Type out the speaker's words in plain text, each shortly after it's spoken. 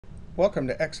Welcome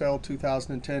to Excel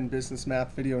 2010 Business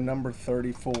Math video number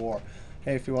 34.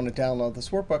 Hey, if you want to download this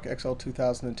workbook, Excel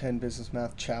 2010 Business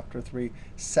Math Chapter 3,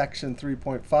 Section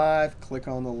 3.5, click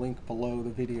on the link below the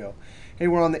video. Hey,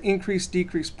 we're on the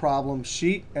increase-decrease problem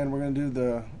sheet, and we're going to do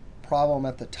the problem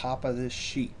at the top of this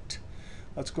sheet.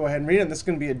 Let's go ahead and read it. This is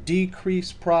going to be a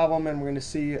decrease problem, and we're going to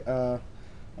see a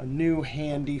new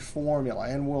handy formula.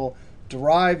 And we'll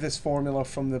derive this formula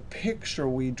from the picture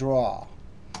we draw.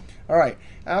 All right,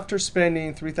 after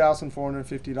spending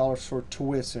 $3,450 for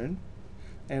tuition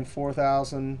and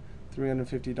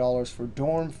 $4,350 for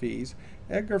dorm fees,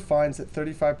 Edgar finds that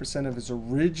 35% of his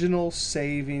original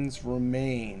savings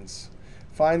remains.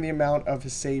 Find the amount of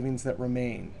his savings that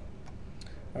remain.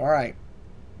 All right,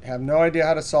 I have no idea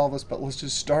how to solve this, but let's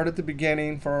just start at the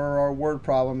beginning for our word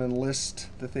problem and list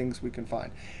the things we can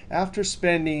find. After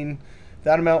spending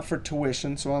that amount for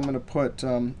tuition, so I'm going to put,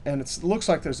 and it looks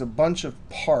like there's a bunch of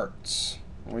parts.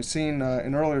 We've seen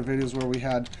in earlier videos where we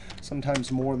had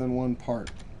sometimes more than one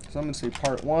part. So I'm going to say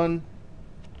part 1.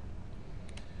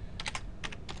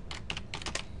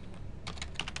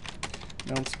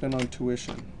 Amount spent on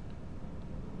tuition.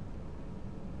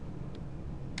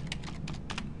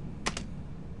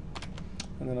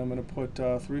 And then I'm going to put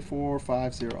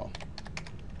 3450.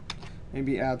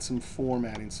 Maybe add some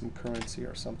formatting, some currency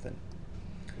or something.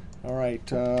 All right,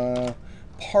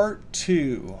 part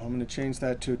 2. I'm going to change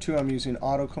that to 2. I'm using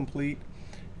autocomplete.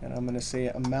 And I'm going to say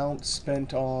amount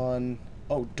spent on,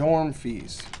 dorm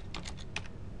fees.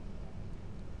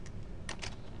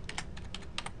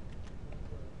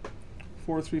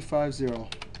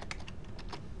 $4350.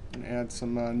 And add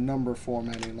some number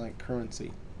formatting like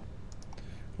currency.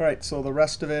 All right, so the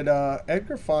rest of it,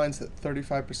 Edgar finds that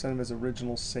 35% of his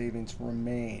original savings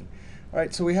remain. All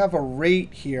right, so we have a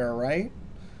rate here, right?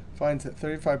 Finds that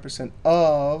 35%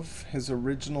 of his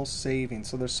original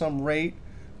savings. So there's some rate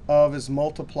of his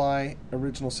multiply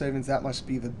original savings. That must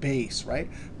be the base, right?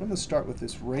 I'm going to start with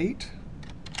this rate.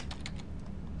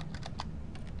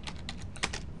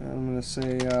 And I'm going to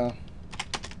say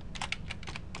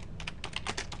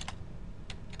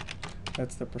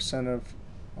that's the percent of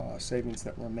savings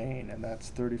that remain, and that's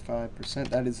 35%.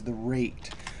 That is the rate.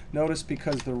 Notice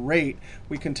because the rate,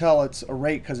 we can tell it's a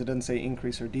rate because it doesn't say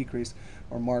increase or decrease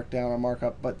or mark down or mark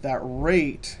up. But that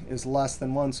rate is less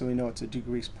than 1, so we know it's a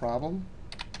decrease problem.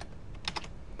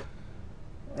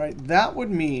 All right, that would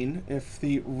mean if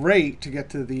the rate to get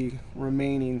to the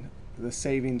remaining, the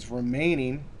savings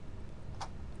remaining,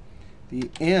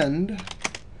 the end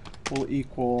will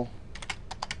equal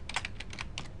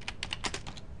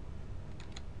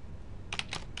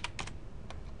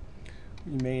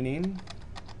remaining.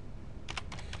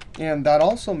 And that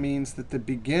also means that the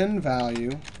begin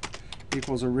value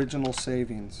equals original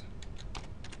savings.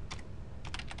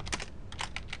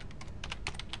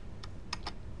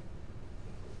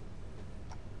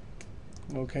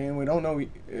 Okay, and we don't know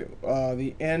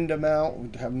the end amount. We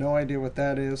have no idea what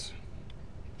that is.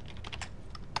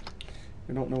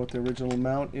 We don't know what the original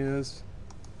amount is.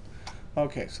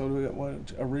 Okay, so we got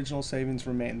what original savings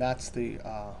remain. That's the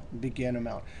begin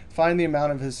amount. Find the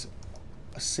amount of his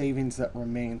savings that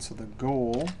remain. So the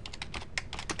goal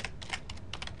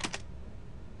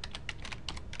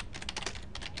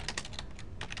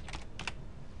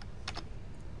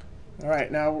all right,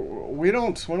 now we're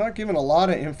not given a lot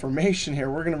of information here.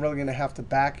 We're really going to have to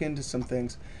back into some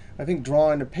things. I think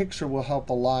drawing a picture will help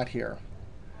a lot here.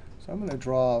 So I'm going to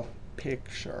draw a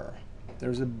picture.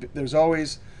 There's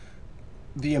always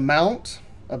the amount,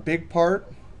 a big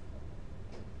part,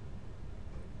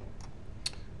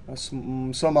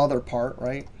 some other part,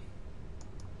 right?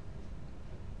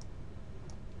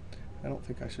 I don't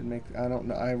think I should make, I don't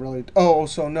know, I really,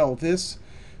 so no, this,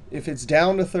 if it's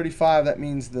down to 35, that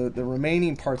means the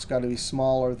remaining part's got to be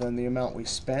smaller than the amount we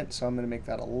spent. So I'm going to make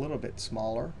that a little bit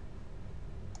smaller.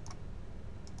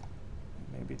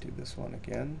 Maybe do this one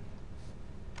again.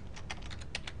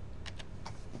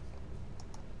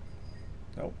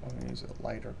 Nope, I'm going to use a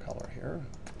lighter color here.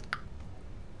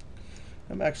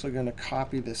 I'm actually going to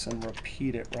copy this and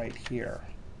repeat it right here.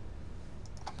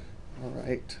 All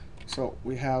right, so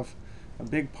we have a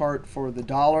big part for the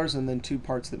dollars and then 2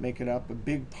 parts that make it up. A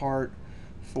big part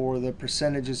for the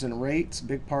percentages and rates.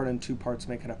 Big part and 2 parts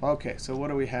make it up. Okay, so what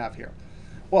do we have here?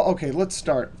 Well, okay, let's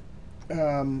start.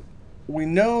 We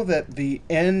know that the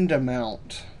end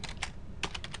amount,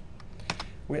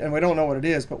 and we don't know what it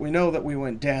is, but we know that we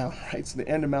went down, right? So the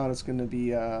end amount is going to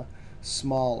be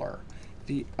smaller.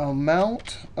 The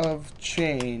amount of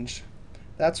change,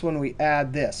 that's when we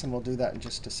add this, and we'll do that in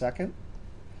just a second.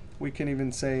 We can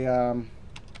even say, I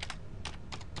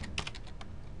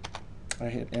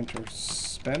hit enter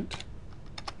spent.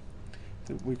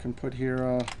 that we can put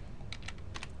here.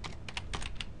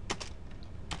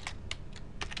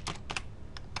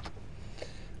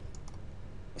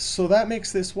 So that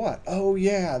makes this what? Oh,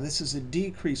 yeah, this is a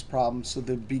decrease problem. So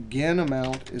the begin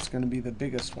amount is going to be the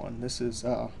biggest one. This is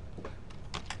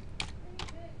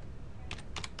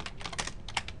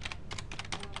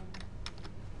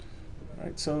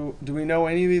right, so do we know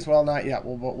any of these? Well, not yet.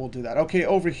 We'll do that. OK,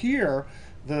 over here,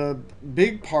 the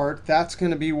big part, that's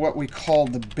going to be what we call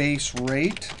the base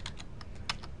rate.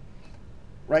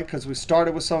 Right, because we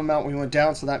started with some amount, we went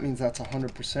down, so that means that's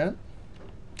 100%.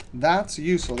 That's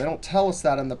useful. They don't tell us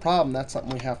that in the problem. That's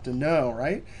something we have to know,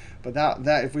 right? But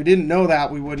that if we didn't know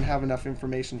that, we wouldn't have enough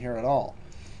information here at all.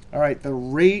 All right, the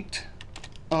rate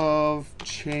of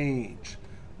change.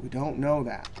 We don't know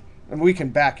that. And we can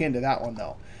back into that one,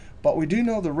 though. But we do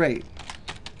know the rate.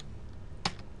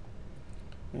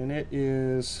 And it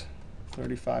is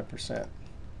 35%.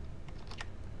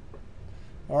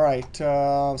 All right,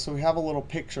 so we have a little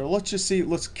picture. Let's just see.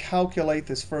 Let's calculate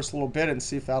this first little bit and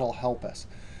see if that'll help us.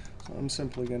 So I'm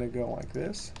simply going to go like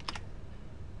this.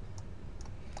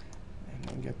 And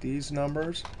then get these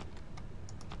numbers.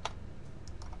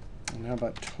 And how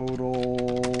about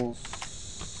total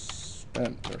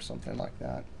spent or something like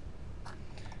that?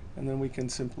 And then we can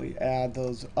simply add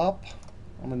those up.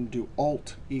 I'm going to do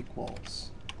Alt equals.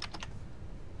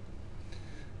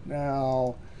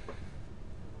 Now,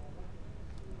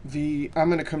 I'm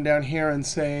going to come down here and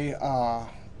say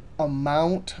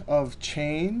amount of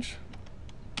change.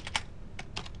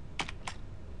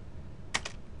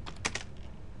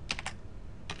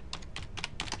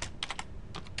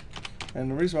 And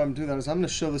the reason why I'm doing that is I'm going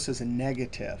to show this as a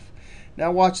negative.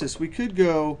 Now watch this. We could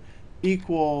go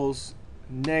equals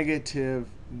negative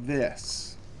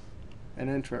this and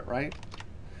enter it, right?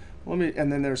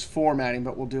 And then there's formatting,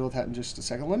 but we'll deal with that in just a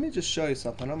second. Let me just show you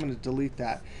something. I'm going to delete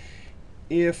that.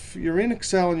 If you're in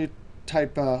Excel and you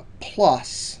type a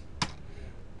plus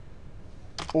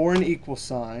or an equal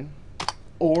sign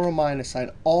or a minus sign,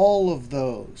 all of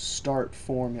those start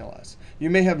formulas. You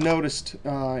may have noticed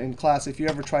in class, if you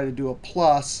ever try to do a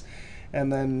plus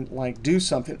and then like do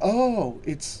something, oh,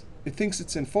 it thinks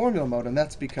it's in formula mode, and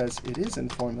that's because it is in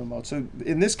formula mode. So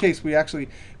in this case, we actually,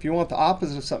 if you want the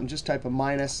opposite of something, just type a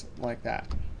minus like that.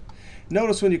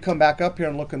 Notice when you come back up here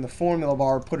and look in the formula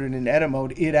bar, put it in edit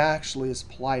mode, it actually is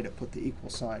polite to put the equal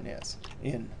sign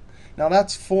in. Now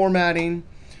that's formatting.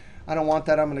 I don't want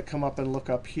that. I'm going to come up and look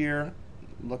up here.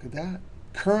 Look at that.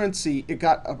 Currency, it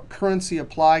got a currency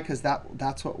apply because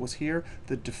that's what was here.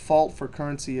 The default for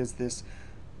currency is this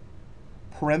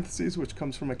parentheses, which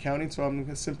comes from accounting. So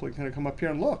I'm simply going to come up here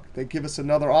and look. They give us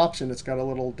another option. It's got a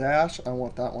little dash. I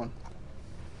want that one.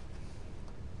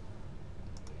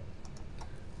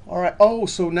 All right. Oh,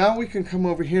 so now we can come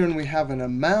over here and we have an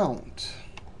amount.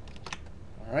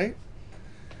 All right.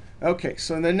 OK,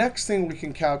 so the next thing we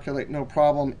can calculate, no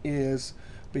problem, is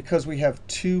because we have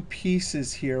two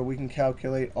pieces here, we can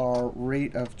calculate our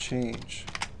rate of change.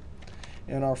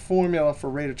 And our formula for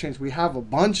rate of change, we have a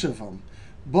bunch of them.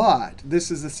 But this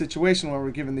is the situation where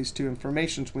we're given these two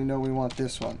informations. We know we want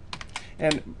this one.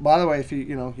 And by the way, if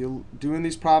you're doing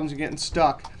these problems, you're getting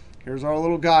stuck, here's our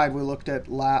little guide we looked at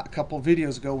a couple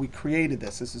videos ago. We created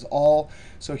this. This is all.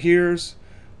 So here's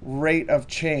rate of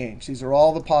change. These are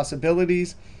all the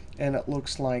possibilities. And it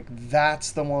looks like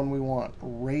that's the one we want,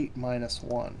 rate minus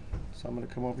 1. So I'm going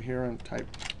to come over here and type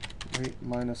rate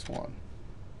minus 1.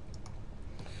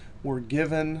 We're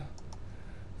given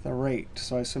the rate.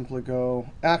 So I simply go,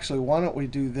 actually, why don't we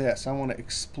do this? I want to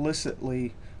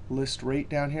explicitly list rate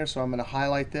down here. So I'm going to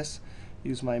highlight this,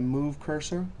 use my move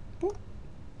cursor. Boop.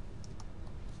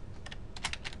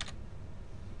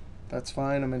 That's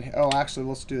fine. Oh, actually,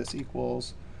 let's do this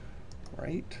equals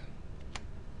rate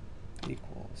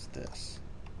equals this.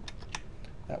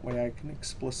 That way I can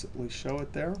explicitly show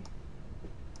it there.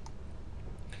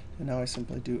 And now I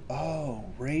simply do, oh,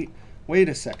 rate. Wait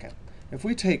a second. If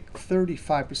we take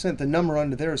 35%, the number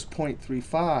under there is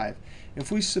 0.35.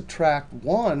 If we subtract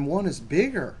 1, 1 is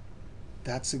bigger.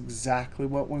 That's exactly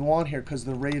what we want here, because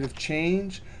the rate of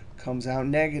change comes out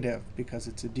negative because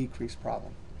it's a decrease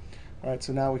problem. All right,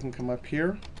 so now we can come up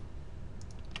here.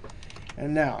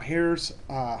 And now here's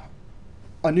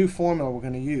a new formula we're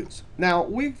going to use. Now,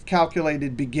 we've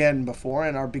calculated begin before,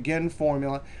 and our begin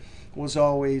formula was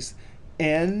always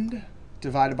end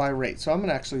divided by rate. So I'm going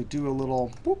to actually do a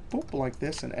little boop, boop like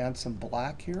this and add some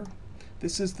black here.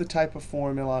 This is the type of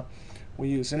formula we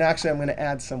use. And actually, I'm going to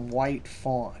add some white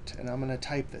font, and I'm going to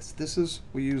type this.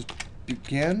 We use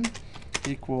begin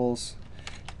equals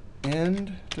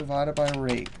end divided by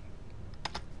rate.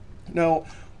 Now,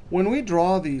 when we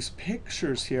draw these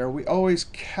pictures here, we always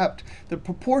kept, the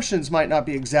proportions might not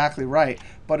be exactly right,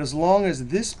 but as long as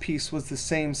this piece was the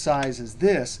same size as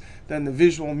this, then the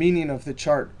visual meaning of the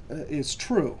chart is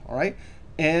true. All right?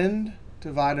 End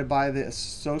divided by the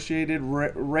associated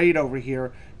rate over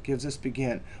here gives us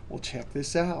begin. Well, check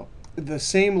this out. The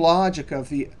same logic of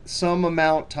the some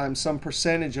amount times some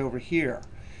percentage over here.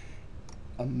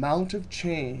 Amount of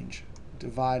change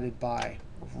divided by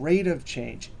rate of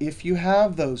change, if you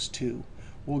have those two,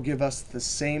 will give us the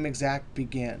same exact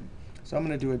begin. So I'm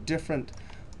going to do a different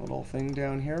little thing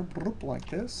down here, like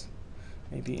this,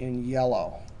 maybe in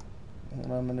yellow.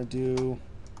 And I'm going to do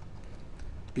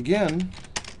begin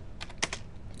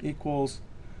equals,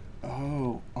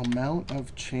 amount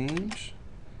of change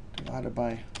divided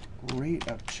by rate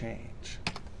of change.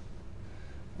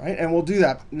 All right, and we'll do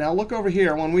that. Now look over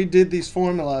here. When we did these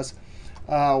formulas,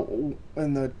 in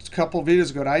the couple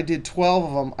videos ago, I did 12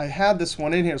 of them. I had this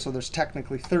one in here, so there's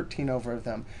technically 13 over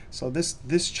them. So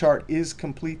this chart is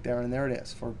complete there, and there it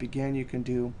is. For begin, you can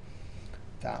do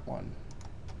that one.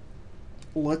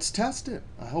 Let's test it.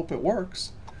 I hope it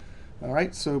works. All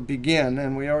right, so begin,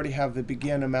 and we already have the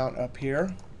begin amount up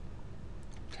here.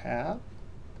 Tab.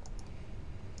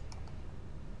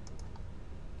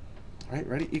 All right,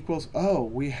 ready? Equals,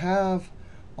 we have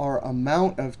our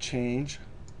amount of change,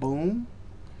 boom,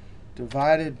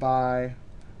 divided by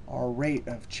our rate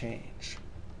of change.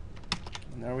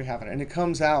 And there we have it. And it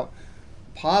comes out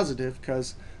positive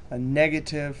because a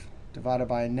negative divided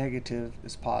by a negative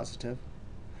is positive,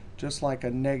 just like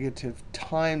a negative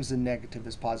times a negative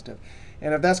is positive.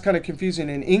 And if that's kind of confusing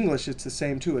in English, it's the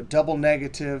same too. A double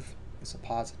negative is a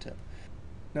positive.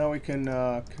 Now we can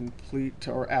complete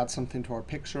or add something to our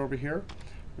picture over here.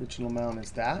 Original amount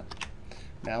is that.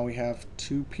 Now we have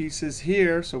two pieces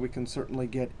here, so we can certainly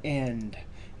get end.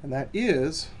 And that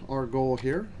is our goal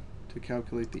here, to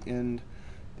calculate the end,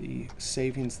 the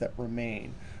savings that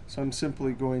remain. So I'm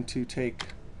simply going to take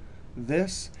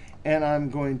this, and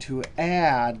I'm going to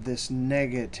add this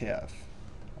negative.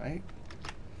 Right?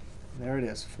 There it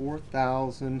is,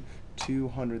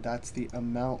 4,200. That's the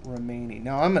amount remaining.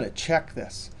 Now I'm going to check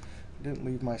this. I didn't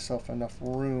leave myself enough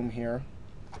room here.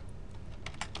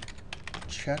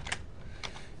 Check.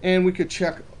 And we could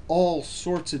check all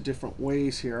sorts of different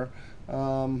ways here.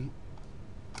 I'm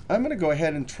going to go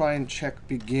ahead and try and check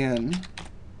begin,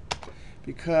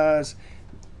 because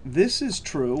this is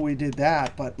true. We did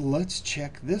that, but let's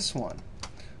check this one.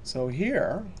 So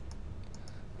here,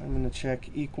 I'm going to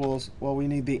check equals, well, we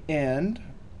need the end.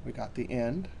 We got the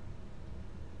end.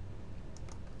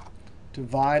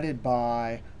 Divided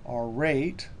by our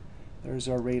rate. There's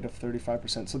our rate of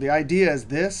 35%. So the idea is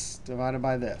this divided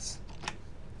by this.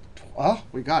 Oh,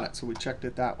 we got it. So we checked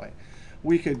it that way.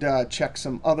 We could check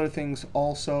some other things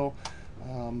also,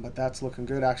 but that's looking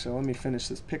good. Actually, let me finish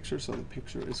this picture so the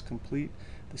picture is complete.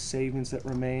 The savings that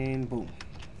remain, boom.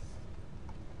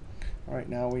 All right,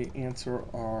 now we answer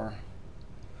our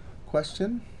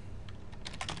question.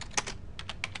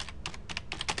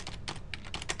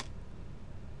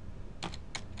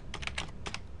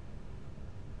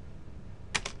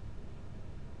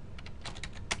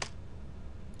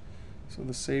 So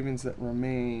the savings that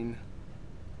remain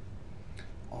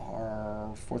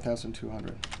are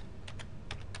 4,200.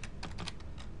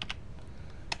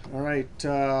 All right,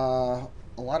 a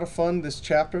lot of fun this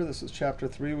chapter. This is chapter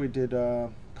 3. We did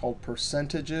called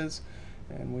percentages,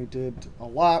 and we did a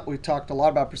lot. We talked a lot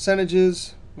about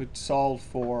percentages. We solved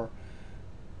for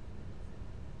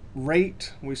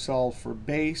rate. We solved for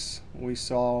base. We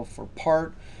solved for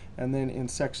part. And then in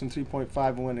section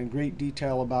 3.5, we went in great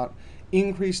detail about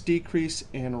increase, decrease,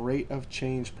 and rate of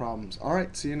change problems. All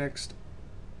right, see you next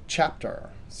chapter.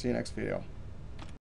 See you next video.